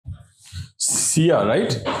Sia,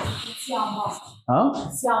 right? Syama. Huh?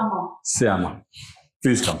 Syama. Syama.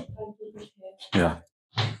 Please come. Yeah.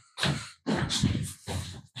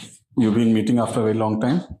 You've been meeting after a very long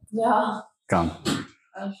time? Yeah. Come.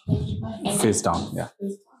 Face down. Yeah.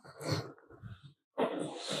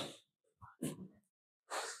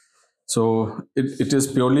 So it is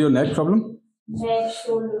purely your neck problem? Neck,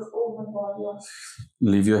 shoulders, over body.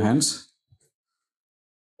 Leave your hands.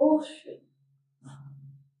 Oh shit.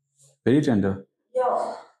 Very tender.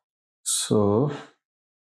 Yeah. So,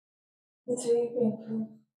 It's very painful.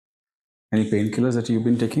 any painkillers that you've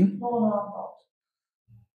been taking? No, I'm not.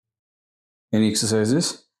 Any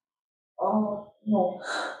exercises? No.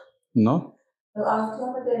 No? No, after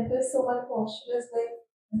I'm a dentist, so my posture is like,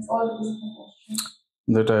 it's all because of my posture.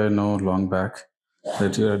 That I know long back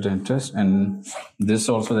that you're a dentist, and this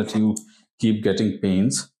also that you keep getting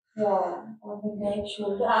pains. Yeah, on the neck,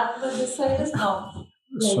 shoulder, and this side is numb.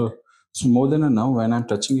 So more than a now, when I'm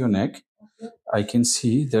touching your neck, I can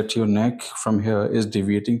see that your neck from here is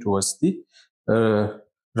deviating towards the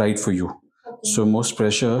right for you. Okay. So most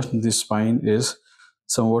pressure, the spine is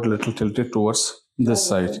somewhat little tilted towards this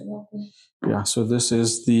side. Okay. Yeah, so this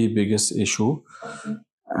is the biggest issue. Okay.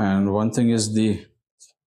 And one thing is the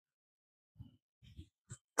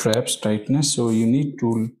traps tightness, so you need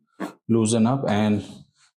to loosen up. And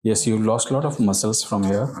yes, you lost a lot of muscles from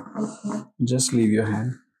here. Okay. Just leave your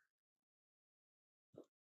hand.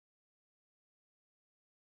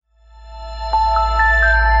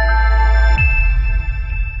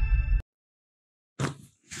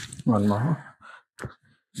 One more.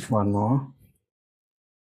 One more.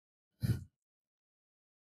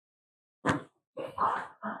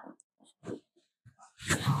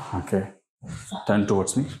 Okay. Turn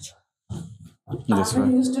towards me. This way. I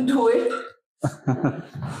used to do it.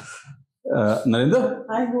 Narinder?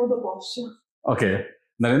 I know the posture. Okay.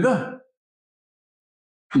 Narinder?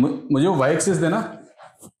 मुझे वो y-axis देना.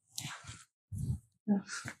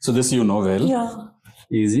 So this you know well. Yeah.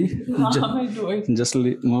 Easy. I do it. Just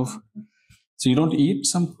move. So you don't eat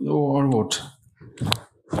some or what?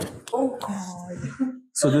 Oh God.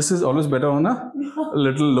 So this is always better on a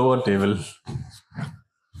little lower table.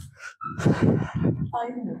 I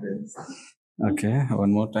know this. Okay,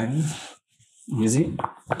 one more time. Easy.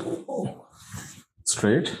 Oh.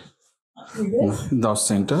 Straight. Yes. Now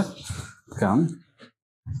center. Come.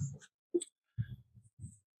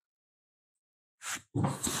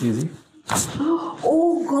 Easy.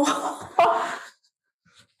 Oh God.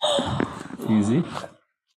 Easy.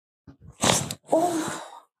 Oh.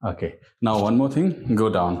 Okay. Now one more thing. Go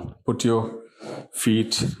down. Put your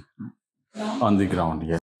feet on the ground.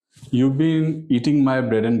 Yeah. You've been eating my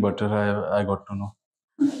bread and butter. I got to know.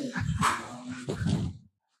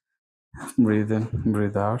 Breathe in.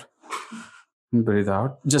 Breathe out. Breathe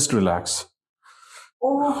out. Just relax.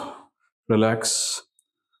 Oh. Relax.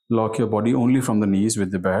 Lock your body only from the knees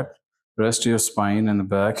with the bed. Rest your spine and the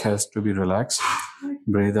back has to be relaxed.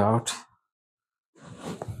 Breathe out.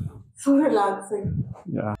 So relaxing.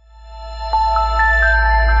 Yeah.